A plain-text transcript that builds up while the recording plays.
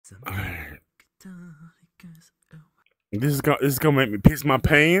Alright. This is gonna make me piss my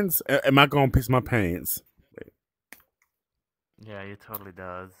pants. Am I gonna piss my pants? Yeah, it totally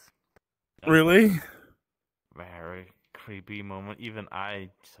does. Really? Very creepy moment. Even I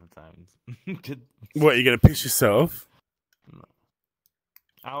sometimes did. What, you gonna piss yourself? No.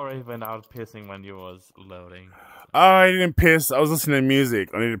 I already went out pissing when you was loading. Oh, I didn't piss. I was listening to music.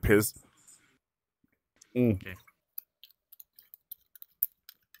 I need to piss. Okay.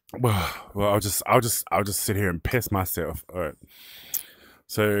 Well, I'll just sit here and piss myself. All right.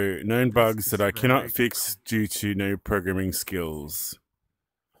 So, known bugs that I cannot fix due to no programming skills.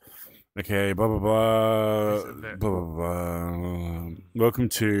 Okay, blah blah blah, blah blah blah. Welcome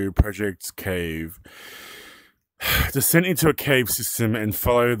to Project C.A.V.E. Descend into a cave system and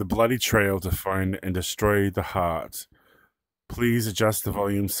follow the bloody trail to find and destroy the heart. Please adjust the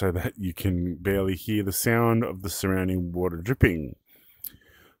volume so that you can barely hear the sound of the surrounding water dripping.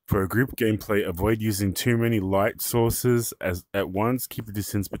 For a group gameplay, avoid using too many light sources at once. Keep the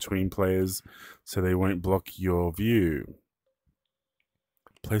distance between players so they won't block your view.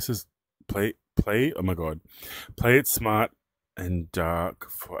 Play. Oh my god. Play it smart and dark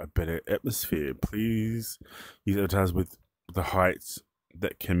for a better atmosphere. Please use avatars with the heights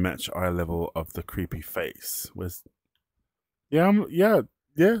that can match eye level of the creepy face. Yeah.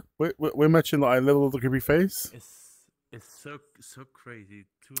 We're matching the eye level of the creepy face. It's so crazy.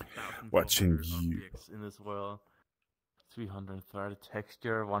 2,000 watching you objects in this world. 330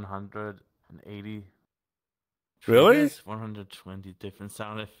 texture, 180. Really? 120 different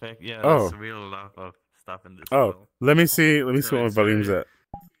sound effects. Yeah, Oh. there's a real lot of stuff in this. Oh, world. let me see what my volume's at.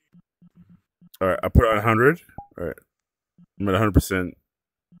 All right, I put it on 100. All right, I'm at 100%.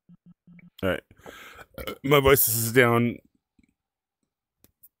 All right, my voice is down.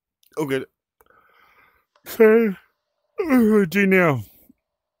 Oh, good. So, what do now?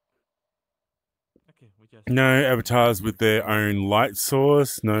 No avatars with their own light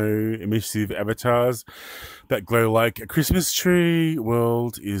source. No emissive avatars that glow like a Christmas tree.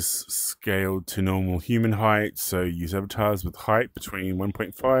 World is scaled to normal human height, so use avatars with height between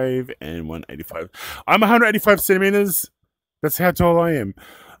 1.5 and 185. I'm 185 centimeters. That's how tall I am.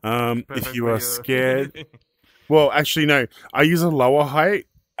 If you are scared, well, actually no. I use a lower height.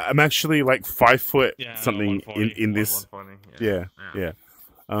 I'm actually like 5 foot something in this. Yeah.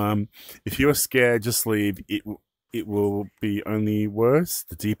 If you are scared, just leave. It will be only worse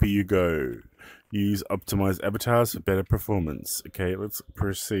the deeper you go. Use optimized avatars for better performance. Okay, let's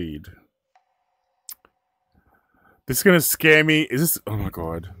proceed. This is gonna scare me. Is this? Oh my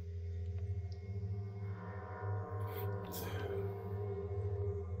god.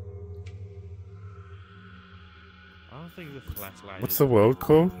 I don't think the flashlight. What's the world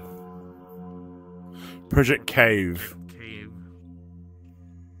called? Project C.A.V.E.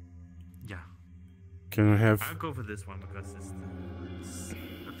 Yeah. Can I have? I'll go for this one because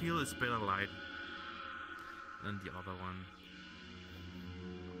I feel it's better light than the other one.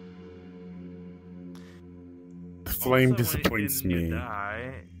 The flame also, disappoints me. You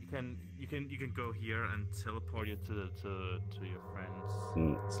die, you can go here and teleport you to your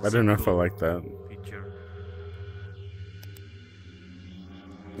friends. I don't know if I like that. Feature.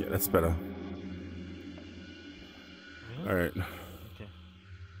 Yeah, that's better. Really? All right. Okay.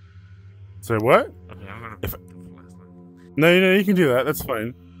 So what? Okay, I'm gonna put the flashlight. No, you can do that. That's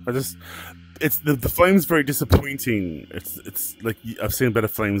fine. It's the flame's very disappointing. It's like I've seen better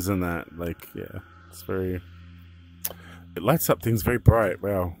flames than that. Like, yeah, it's very. It lights up things very bright.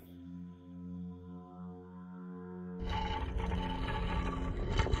 Wow.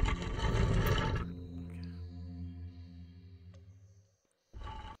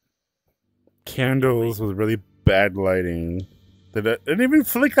 Candles with really bad lighting. They didn't even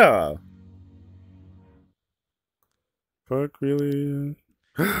flicker. Fuck, really?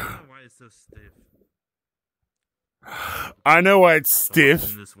 I don't know why it's so stiff. I know why it's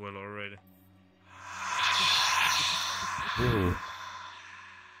stiff. In this world already.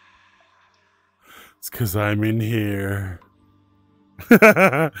 It's because I'm in here.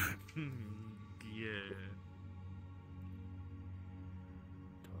 Yeah.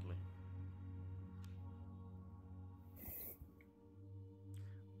 Totally.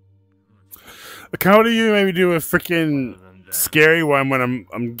 How do you maybe do a freaking scary one when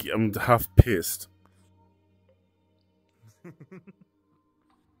I'm half pissed?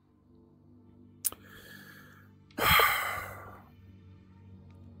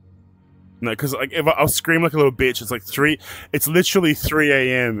 No, because like if I'll scream like a little bitch. It's like 3. It's literally 3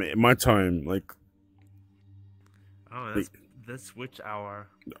 a.m. at my time. Like, oh, that's which hour?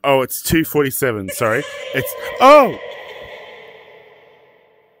 Oh, it's 2:47. Sorry, it's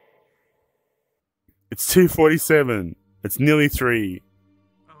It's 2:47. It's nearly 3.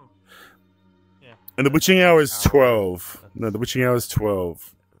 Oh. Yeah. And the witching hour is 12. No, the witching hour is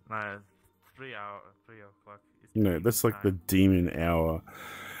 12. No, 3 hour, 3 o'clock. No, that's like the demon hour.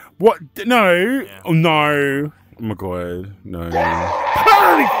 What? No. Yeah. Oh, no. Oh my god. No.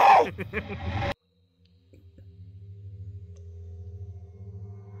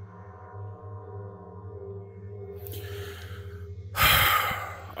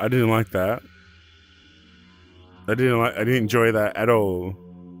 I didn't like that. I didn't enjoy that at all.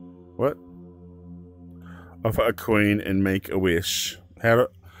 What? Offer a coin and make a wish. How do...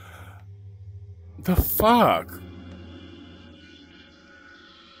 The fuck?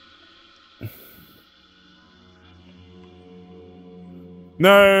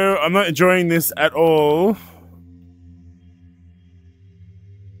 No, I'm not enjoying this at all.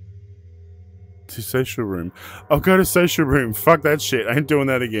 To social room. I'll go to social room. Fuck that shit. I ain't doing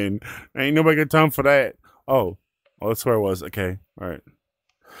that again. Ain't nobody got time for that. Oh, that's where I was. Okay, all right.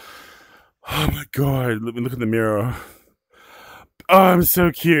 Oh my god. Let me look in the mirror. Oh, I'm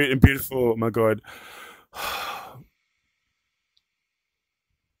so cute and beautiful. Oh my god.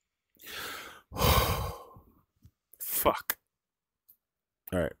 Fuck.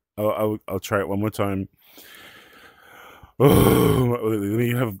 All right. I'll try it one more time. Oh, let me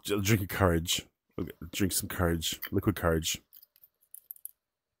have a drink of courage. Drink some courage. Liquid courage.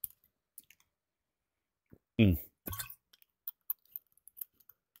 Mm.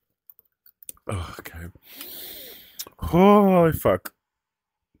 Oh, okay. Holy fuck.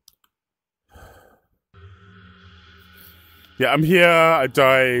 Yeah, I'm here. I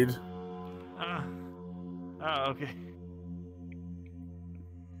died. Okay.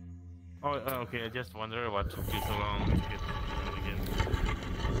 Oh, okay. I just wonder what took you so long to get again.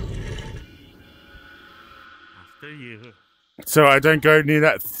 After you. So I don't go near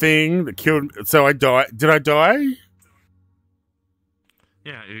that thing that killed. So I die. Did I die?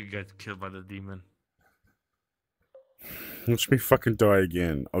 Yeah, you got killed by the demon. Watch me fucking die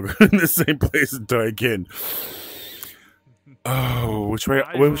again. I'll go in the same place and die again. Oh, which way?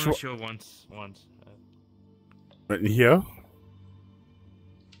 I Which only way? show once. Right in here?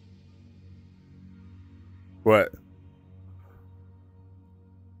 What?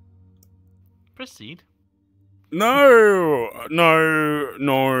 Proceed. No,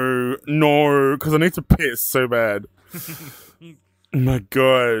 because I need to piss so bad. Oh my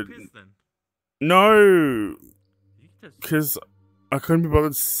god. Piss then. No, You just because I couldn't be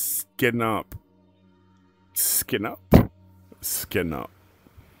bothered getting up. Skin up? Skin up.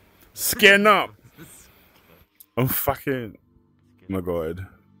 Skin up! I'm fucking... Oh my god.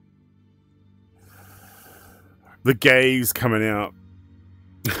 The gays coming out.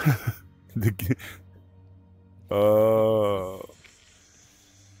 Oh.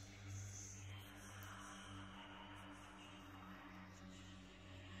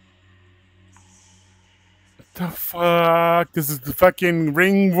 The fuck? This is the fucking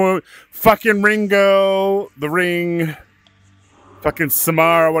fucking ring girl. The ring. Fucking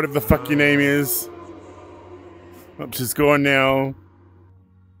Samara, whatever the fuck your name is. Oh, she's gone now.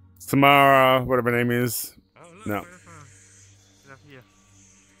 Samara, whatever her name is. Oh, look, No. right up here.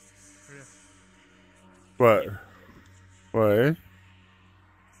 What? What?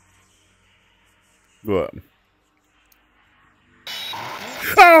 What?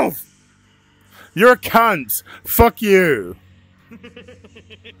 Oh! You're a cunt! Fuck you!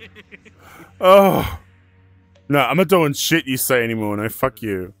 Oh. No, I'm not doing shit you say anymore. No, fuck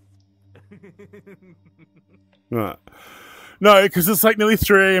you. No. No, because it's like nearly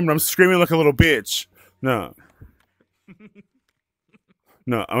 3 a.m. and I'm screaming like a little bitch. No.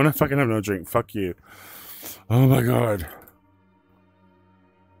 No, I want to fucking have no drink. Fuck you. Oh my god.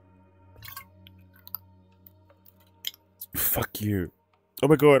 Fuck you. Oh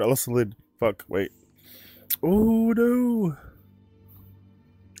my god, I lost the lid. Fuck, wait. Oh no.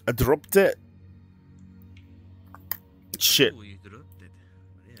 I dropped it. Shit. Ooh, you dropped it.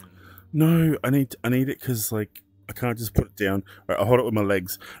 Yeah. No, I need it because like I can't just put it down. Right, I'll hold it with my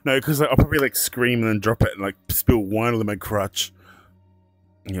legs. No, because like, I'll probably like scream and then drop it and like spill wine on my crutch.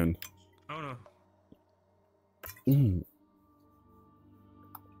 Again. Oh no. Mm.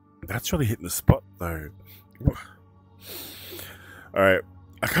 That's really hitting the spot though. Alright.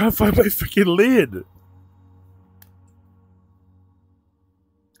 I can't find my freaking lid.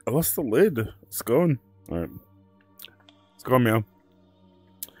 I lost the lid. It's gone. Alright. It's gone now.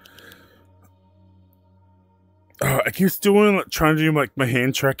 Oh, I keep doing like trying to do like my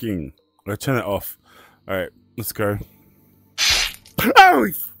hand tracking. I turn it off. Alright, let's go. Oh!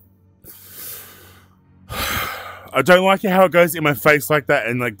 I don't like how it goes in my face like that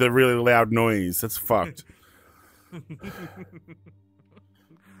and like the really loud noise. That's fucked. Oh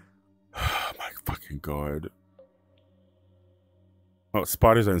my fucking god. Oh,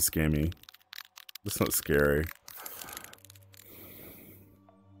 spiders don't scare me. That's not scary.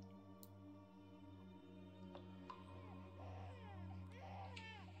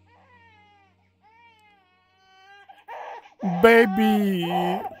 Baby,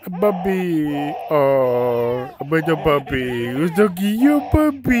 puppy, oh, little puppy, it's okay, you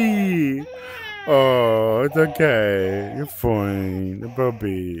puppy. Oh, it's okay, you're fine,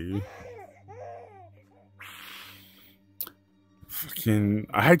 puppy. Fucking,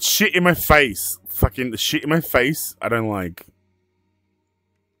 I had shit in my face. Fucking the shit in my face. I don't like.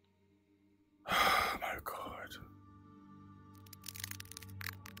 Oh my god.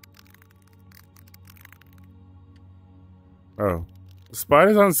 Oh. The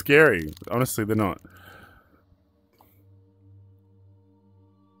spiders aren't scary. Honestly, they're not.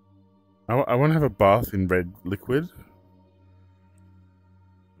 I want to have a bath in red liquid. It's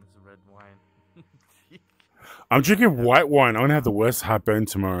a red wine. I'm drinking white wine. I'm going to have the worst heartburn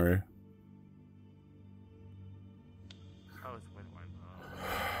tomorrow. Oh, it's red wine.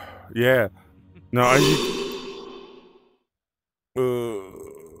 Yeah. No, I...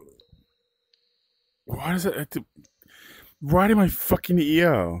 why does it have to... Right in my fucking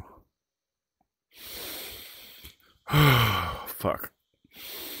ear. Fuck.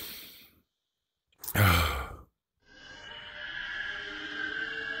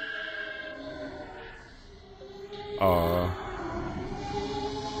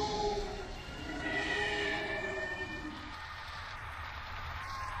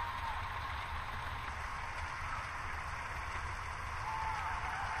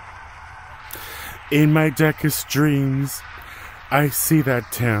 In my darkest dreams, I see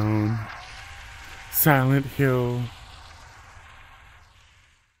that town. Silent Hill.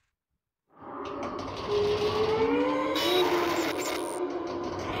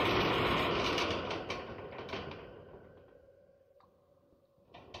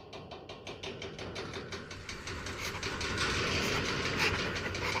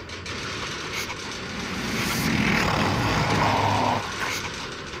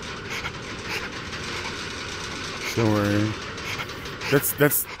 Don't worry.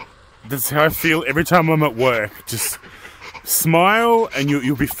 That's how I feel every time I'm at work. Just smile and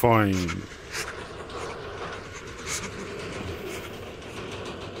you'll be fine.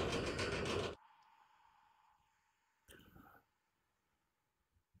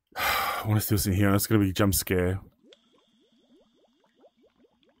 I want to see what's in here. It's gonna be a jump scare.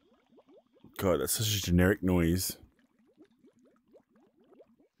 God, that's such a generic noise.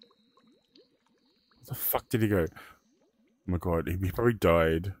 Where the fuck did he go? Oh my god, he probably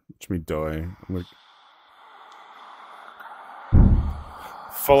died. Watch me die. I'm like...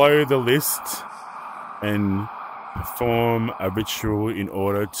 Follow the list and perform a ritual in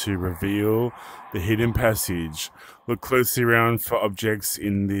order to reveal the hidden passage. Look closely around for objects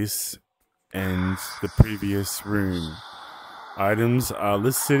in this and the previous room. Items are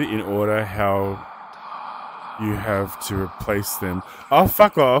listed in order how you have to replace them. Oh,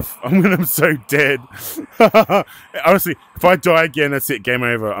 fuck off. I'm so dead. Honestly, if I die again, that's it. Game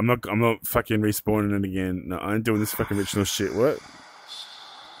over. I'm not fucking respawning it again. No, I ain't doing this fucking original shit. What?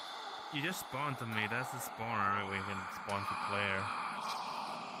 You just spawned to me. That's the spawner where you can spawn to player.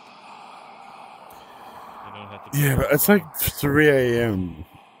 You don't have to. Yeah, but it's like 3 a.m.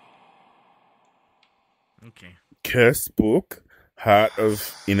 Okay. Cursed book. Heart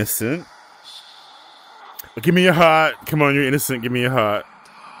of innocent. Give me your heart. Come on, you're innocent. Give me your heart.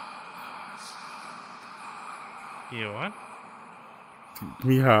 You what? Give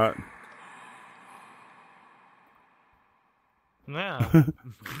me your heart. No.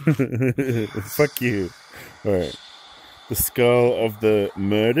 Fuck you. Alright. The skull of the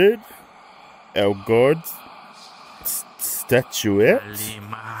murdered. Our god. Statuette.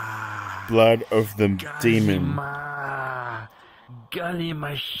 Galima. Blood of the demon.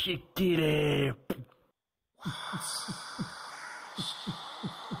 Galima shitire.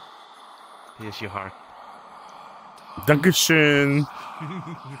 Here's your heart. Dankeschön.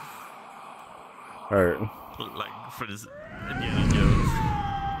 Alright. Like for this Indiana Jones.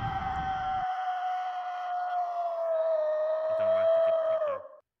 I don't like to get picked up.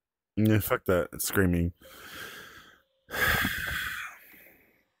 Yeah, fuck that. It's screaming.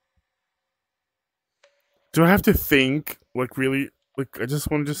 Do I have to think? Like, really? Like, I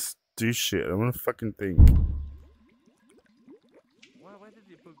just want to just do shit. I want to fucking think. Why did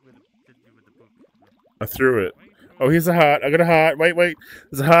you book with the book? I threw it. Oh, here's a heart. I got a heart. Wait.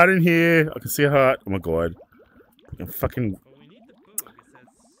 There's a heart in here. I can see a heart. Oh my god. fucking. But we need the book. It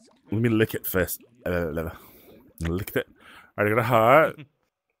says. Let me lick it first. Licked it. I got a heart.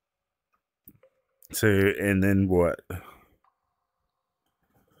 So, and then what?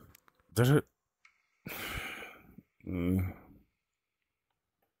 Does it?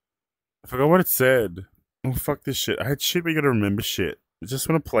 I forgot what it said. Oh, fuck this shit. I had shit, but you gotta remember shit. I just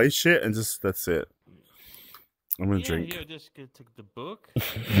want to play shit and just, that's it. I'm gonna drink. You just take the book.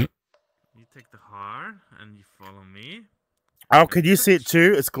 You take the heart and you follow me. Oh, can you see it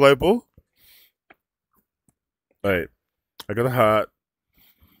too? It's global. Wait. I got a heart.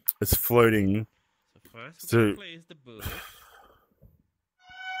 It's floating. So first So, we place the book.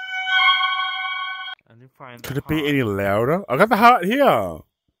 And you find could it be any louder? I got the heart here.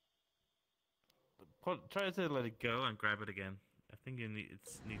 Try to let it go and grab it again. I think it needs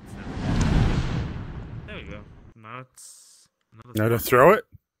to... There we go. Now it's... Now to throw it?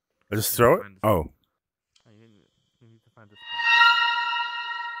 I just throw it? Oh. You need to find the spot.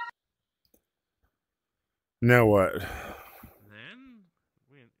 Now what? Then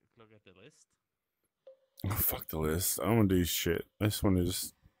we look at the list. Oh, fuck the list. I don't want to do shit. I just want to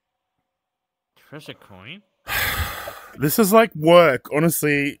just... Treasure coin? This is like work.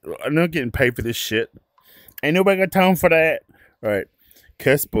 Honestly, I'm not getting paid for this shit. Ain't nobody got time for that. Alright.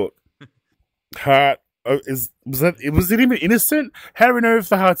 Curse book. Heart. Oh, was it even innocent? How do we know if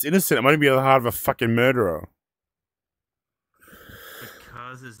the heart's innocent? It might be the heart of a fucking murderer.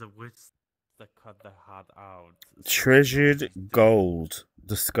 Because it's the witch that cut the heart out. Treasured gold.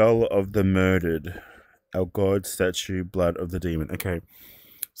 The skull of the murdered. Our god statue. Blood of the demon. Okay.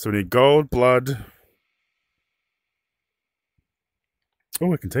 So we need gold, blood.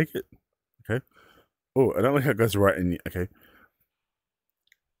 Oh, I can take it. Okay. Oh, I don't like how it goes right in. Okay.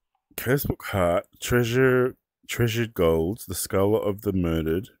 Curse book heart, treasured gold, the skull of the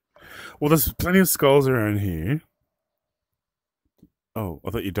murdered. Well, there's plenty of skulls around here. Oh,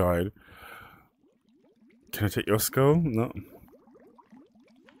 I thought you died. Can I take your skull? No.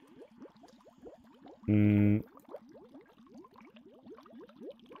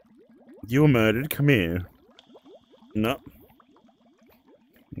 You were murdered. Come here. No.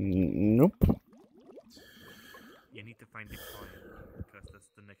 Nope. You need to find the coin because that's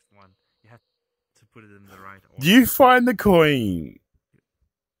the next one. You have to put it in the right order. You find the coin.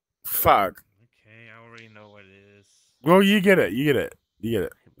 Fuck. Okay, I already know what it is. Well, you get it. You get it. You get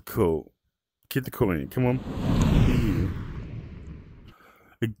it. Cool. Get the coin. Come on.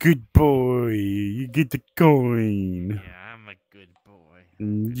 A good boy. You get the coin. Yeah, I'm a good boy.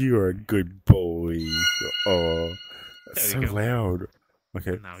 You're a good boy. Oh, that's so loud.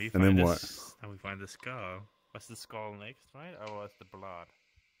 Okay, Now you and find then what? Now we find the skull. What's the skull next, right? Or what's the blood?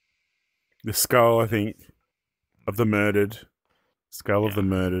 The skull, I think, of the murdered. Skull of the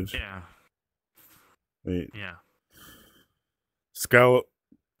murdered. Yeah. Wait. Yeah. Skull,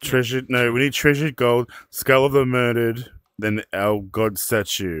 treasured. No, we need treasured gold. Skull of the murdered. Then our god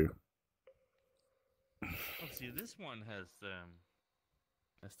statue. Oh, see, this one has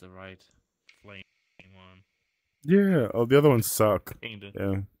that's the right flame one. Yeah. Oh, the other ones suck. Ain't it?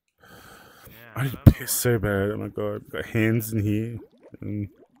 Yeah. Yeah. I just piss so bad. Oh my god. Got hands in here. Okay.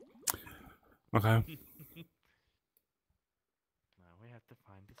 Now we have to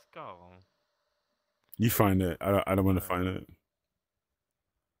find the skull. You find it. I don't want to find it.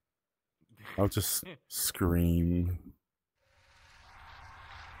 I'll just scream.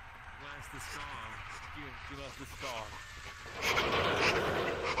 Where's the skull? Give us the skull.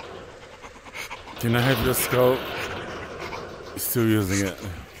 Can I have your skull? You're still using it.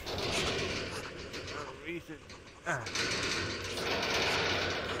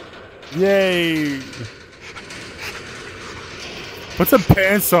 Yay! Put some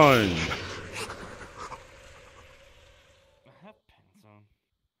pants on. I have pants on.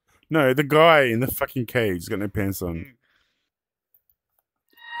 No, the guy in the fucking cage has got no pants on.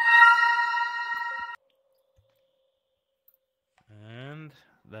 And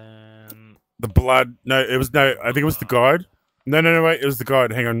then The blood. No, it was no. I think it was the guard. No, wait. It was the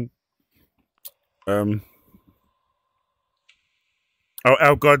guard. Hang on. Oh,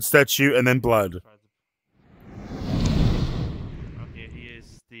 our god statue and then blood. okay, he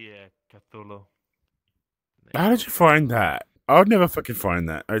is the Cthulhu. How did you find that? I would never fucking find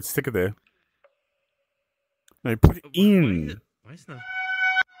that. Alright, stick it there. No, put it in. Why is that?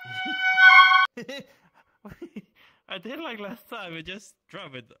 I did like last time. I just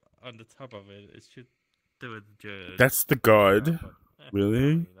drop it on the top of it. It should do it. That's the god.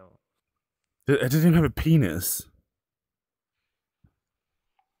 Really? It didn't even have a penis.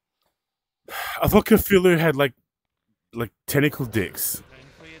 I thought Cthulhu had like tentacle dicks.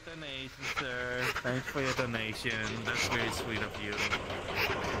 Thanks for your donation, sir. Thanks for your donation. That's very sweet of you.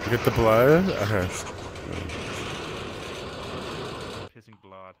 You get the blood? Okay. Pissing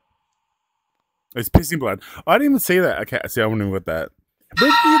blood. It's pissing blood. I didn't even see that. Okay, see, I wonder what that. Where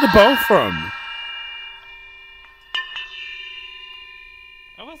did you get the bowl from?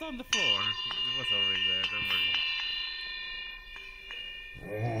 I was on the floor. It was already there. Don't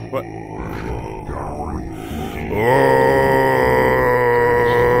worry. What? Oh.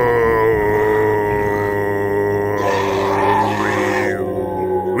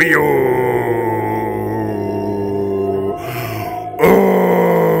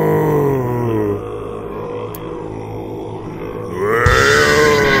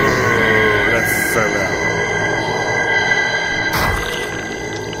 That's so loud.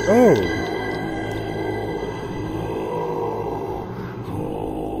 Oh.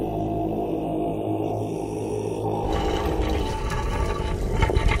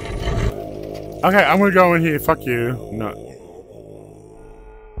 Okay, I'm gonna go in here. Fuck you. No.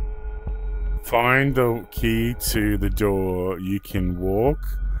 Find the key to the door. You can walk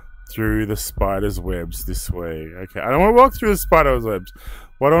through the spider's webs this way. Okay, I don't want to walk through the spider's webs.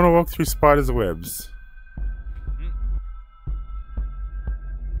 Why don't I walk through spider's webs?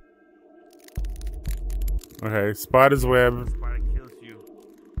 Okay, spider's web. The spider kills you.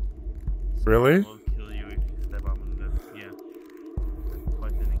 Really? It will kill you if you step up on it. Yeah.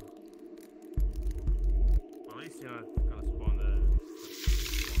 Poisoning. Well, at least you're not gonna spawn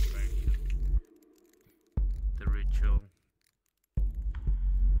the ritual.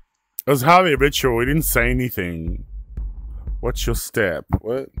 It was hardly a ritual. We didn't say anything. What's your step?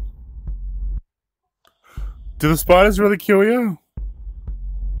 What? Do the spiders really kill you?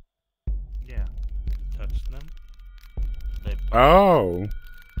 Yeah. Touch them. They bite. Oh.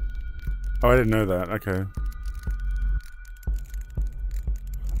 Oh, I didn't know that. Okay.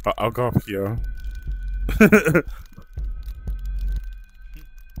 I'll go up here.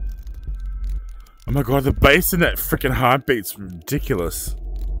 Oh my god, the bass in that freaking heartbeat's ridiculous.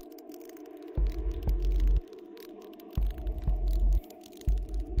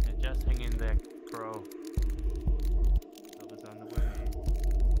 Just hang in there, crow. On the way.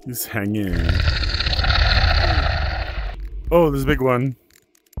 He's hanging. Oh, there's a big one.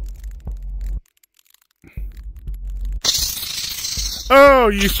 Oh,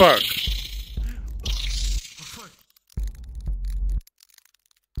 you fuck.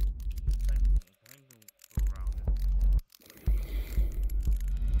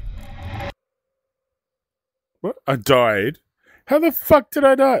 What? I died? How the fuck did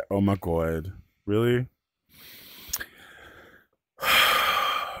I die? Oh my god. Really?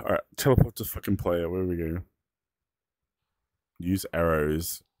 Alright, teleport to fucking player. Where we go? Use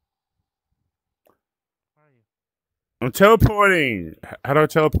arrows. I'm teleporting! How do I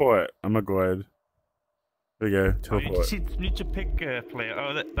teleport? Oh my god. There you go, teleport. You need to pick a player.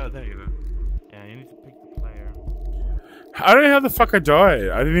 Oh, there you go. Yeah, you need to pick the player. I don't know how the fuck I died.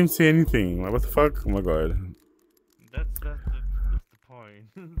 I didn't even see anything. Like, what the fuck? Oh my god. That's the point.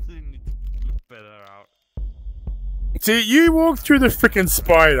 You need to look better out. See, you walked through the freaking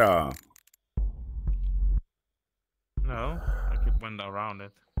spider. No, I went around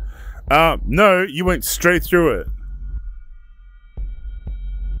it. No, you went straight through it.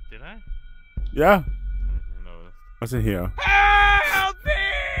 Did I? Yeah. I didn't notice. What's in here? Help me!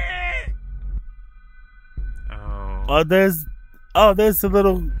 Oh. There's a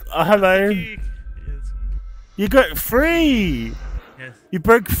little. Hello. Yes. You got free. Yes. You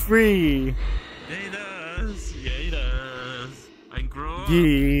broke free. Yeah, he does. Yeah, he does. I grew up. Yeah.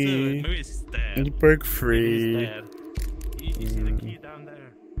 Maybe he's dead. You broke Maybe free. he's dead. You see the key down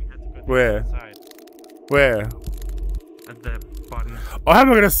there? We had to go to Where? the side. Where? At the bottom. Oh, how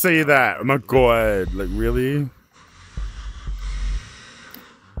am I gonna see that? Oh my god! Like really?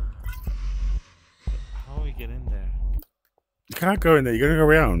 How do we get in there? You can't go in there. You gotta go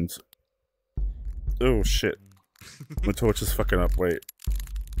around. Oh shit! My torch is fucking up. Wait.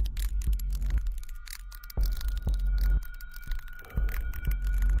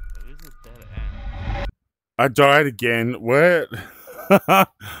 There is a dead end. I died again. What?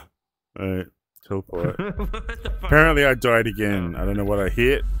 Alright, teleport. Apparently I died again. I don't know what I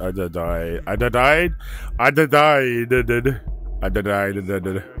hit. I died. I died. I died. I died. I died. I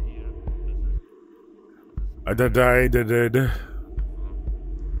died.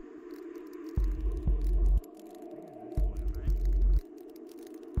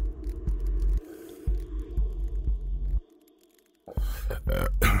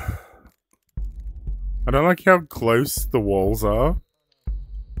 I don't like how close the walls are.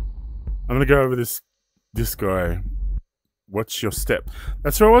 I'm gonna go over this guy. What's your step?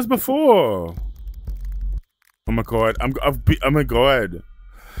 That's where I was before. Oh my god! Oh my god!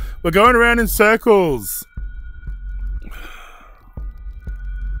 We're going around in circles.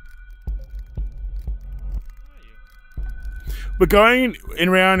 We're going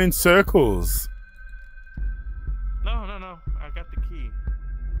around in circles. No. I got the key.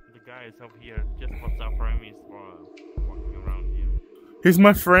 The guy is up here. Just what's up for him is walking around here. He's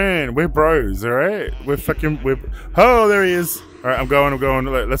my friend. We're bros, all right? We're. Oh, there he is. All right, I'm going.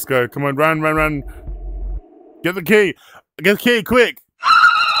 Let's go. Come on, run. Get the key. Get the key, quick.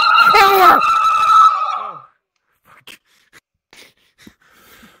 Oh, fuck.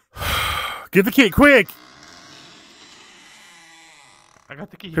 Get the key, quick. I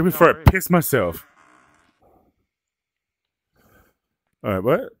got the key. Before I piss myself. All right,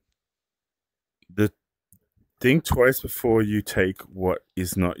 what? Think twice before you take what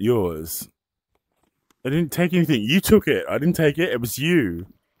is not yours. I didn't take anything. You took it. I didn't take it. It was you.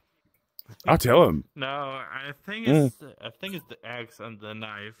 I'll tell him. No, I think it's the axe and the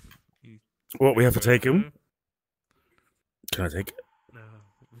knife. What, we have to take him? Can I take it? No,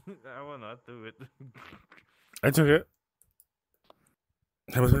 I will not do it. I took it.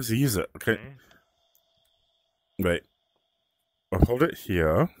 How am I supposed to use it? Okay. Wait. I'll hold it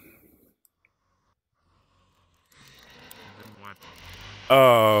here. What?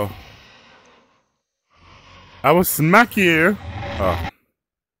 Oh. I will smack you. Oh.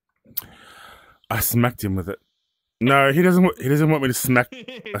 I smacked him with it. No, he doesn't want me to smack.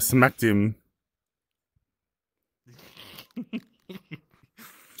 I smacked him.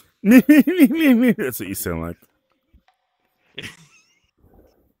 That's what you sound like.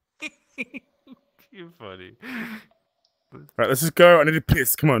 You're funny. Right, let's just go. I need to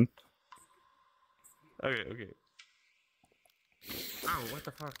piss. Come on. Okay. Ow, what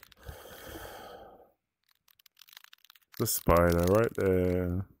the fuck? The spider right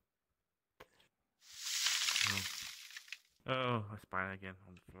there. Oh, a spider again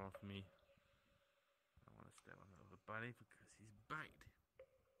on the floor for me. I want to step on the body because he's bite.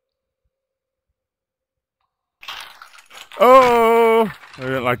 Oh! I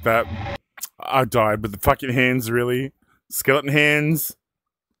didn't like that. I died with the fucking hands, really. Skeleton hands.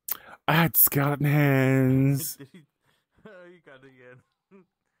 I had skeleton hands. You got it again.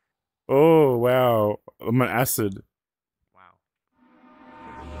 Oh, wow. I'm on acid. Wow.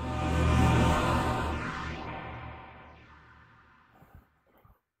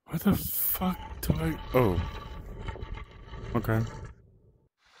 What the fuck do I... Oh. Okay.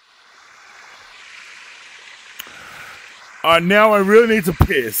 Now I really need to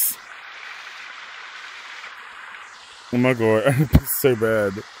piss. Oh my god, I piss so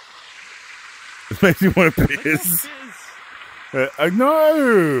bad. It makes me want to piss. I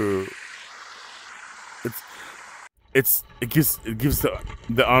know. It gives the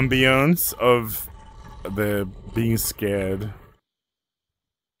ambiance of the being scared.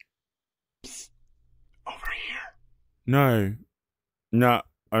 Over here. No,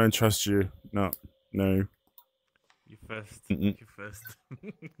 I don't trust you. No. You first. Mm-mm. You first.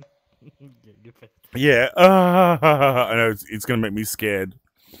 You first. Yeah. I know it's gonna make me scared.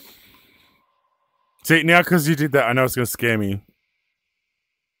 See, now because you did that, I know it's gonna scare me.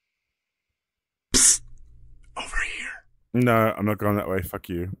 Psst. Over here. No, I'm not going that way. Fuck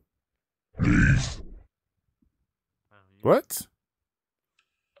you. What?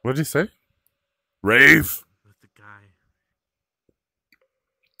 What did he say? Rave. With the guy.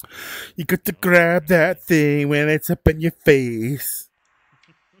 You got to grab that thing when it's up in your face.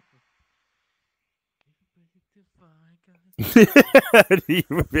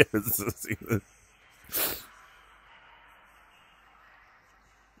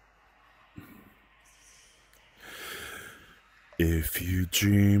 If you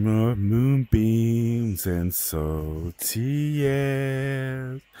dream of moonbeams and salty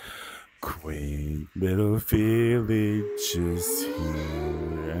quaint little villages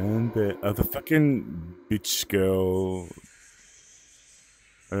here and there. Oh, the fucking bitch girl.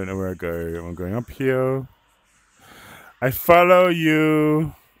 I don't know where I go. I'm going up here. I follow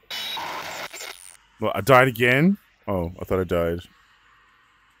you. Well, I died again? Oh, I thought I died.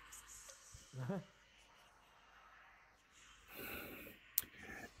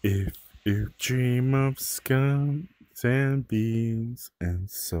 If you dream of scum and beans and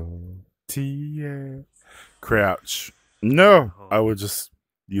salty air. Crouch. No, I will just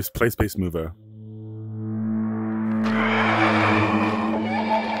use play space mover.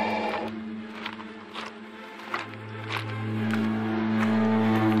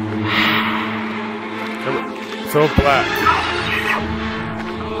 It's all black.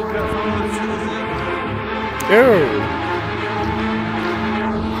 Ew.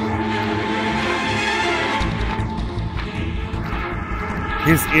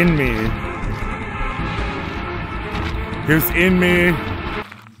 He's in me. He's in me.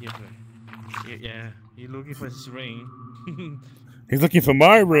 Yeah, you're looking for his ring. He's looking for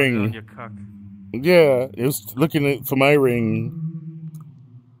my On ring. your cock. Yeah, he was looking for my ring.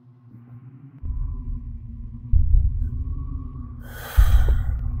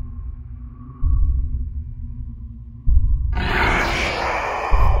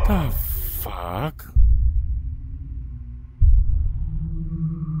 The fuck?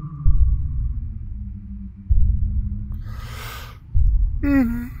 Oh,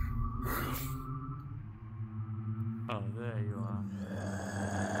 there you are.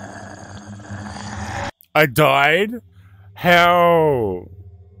 I died? How?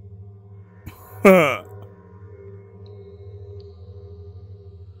 Huh.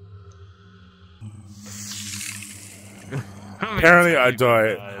 Apparently I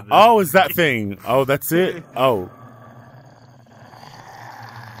died. Oh, is that thing? Oh, that's it? Oh.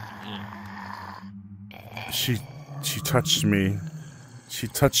 She touched me. She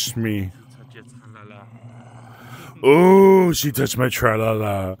touched me. Oh, she touched my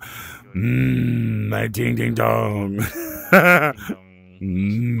tra-la-la. My ding-ding-dong.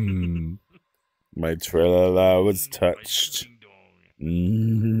 My tra-la-la was touched.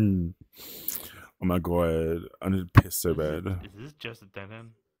 Oh my god, I need to piss so bad. Is this just a dead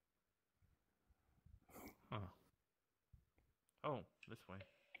end? Oh, this way.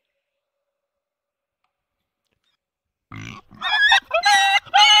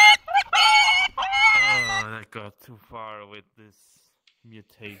 Oh, that got too far with this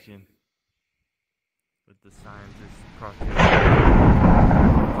mutation. With the scientist project.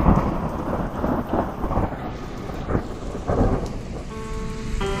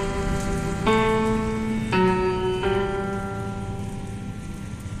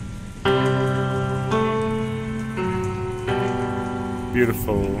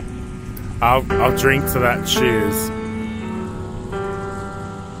 Beautiful. I'll drink to that. Cheers.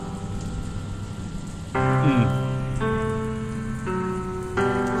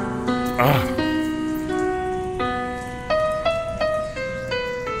 Ah.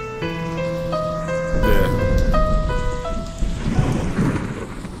 Yeah.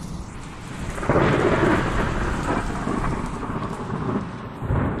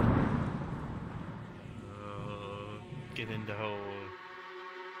 Get in the hole.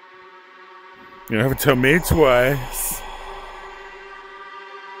 You don't have to tell me twice.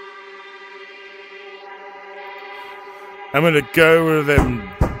 I'm gonna go with them.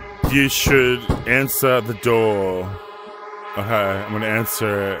 You should answer the door. Okay, I'm gonna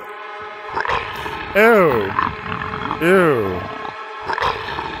answer it. Ew. Ew.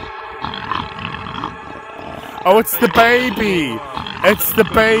 Oh, it's the baby. It's the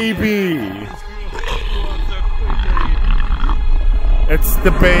baby. It's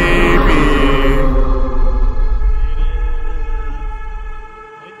the baby.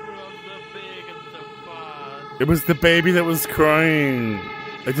 It was the baby that was crying.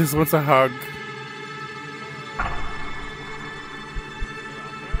 It just wants a hug.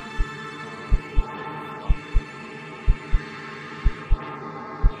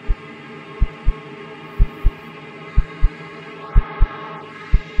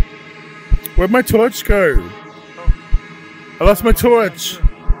 Where'd my torch go? I lost my torch.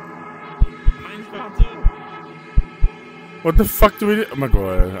 What the fuck do we do? Oh my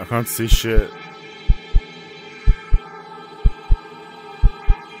god, I can't see shit.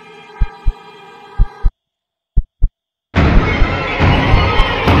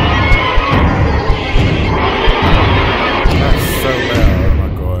 That's so loud, oh my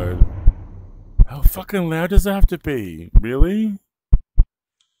god. How fucking loud does it have to be? Really?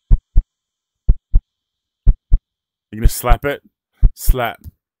 You gonna slap it? Slap.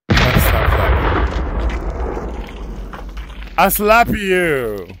 I slap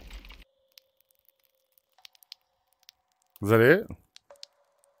you! Is that it?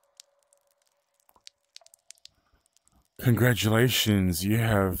 Congratulations, you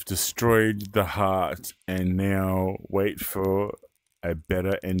have destroyed the heart and now wait for a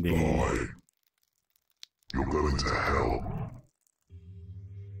better ending. Boy, you're going to hell.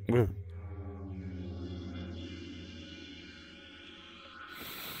 Ooh.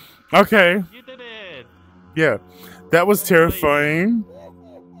 Okay. You did it! Yeah. That was terrifying.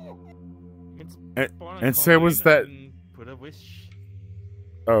 And so was that. Put a wish.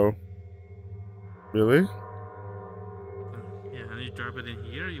 Oh. Really? Yeah, and you drop it in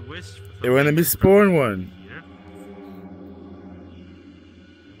here, you wish for something. It won't let me spawn one. Here.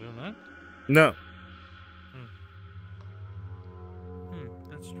 It will not? No.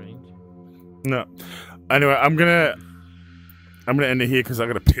 That's strange. No. Anyway, I'm gonna I'm gonna end it here because I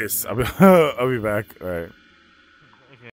gotta piss. I'll be back. All right.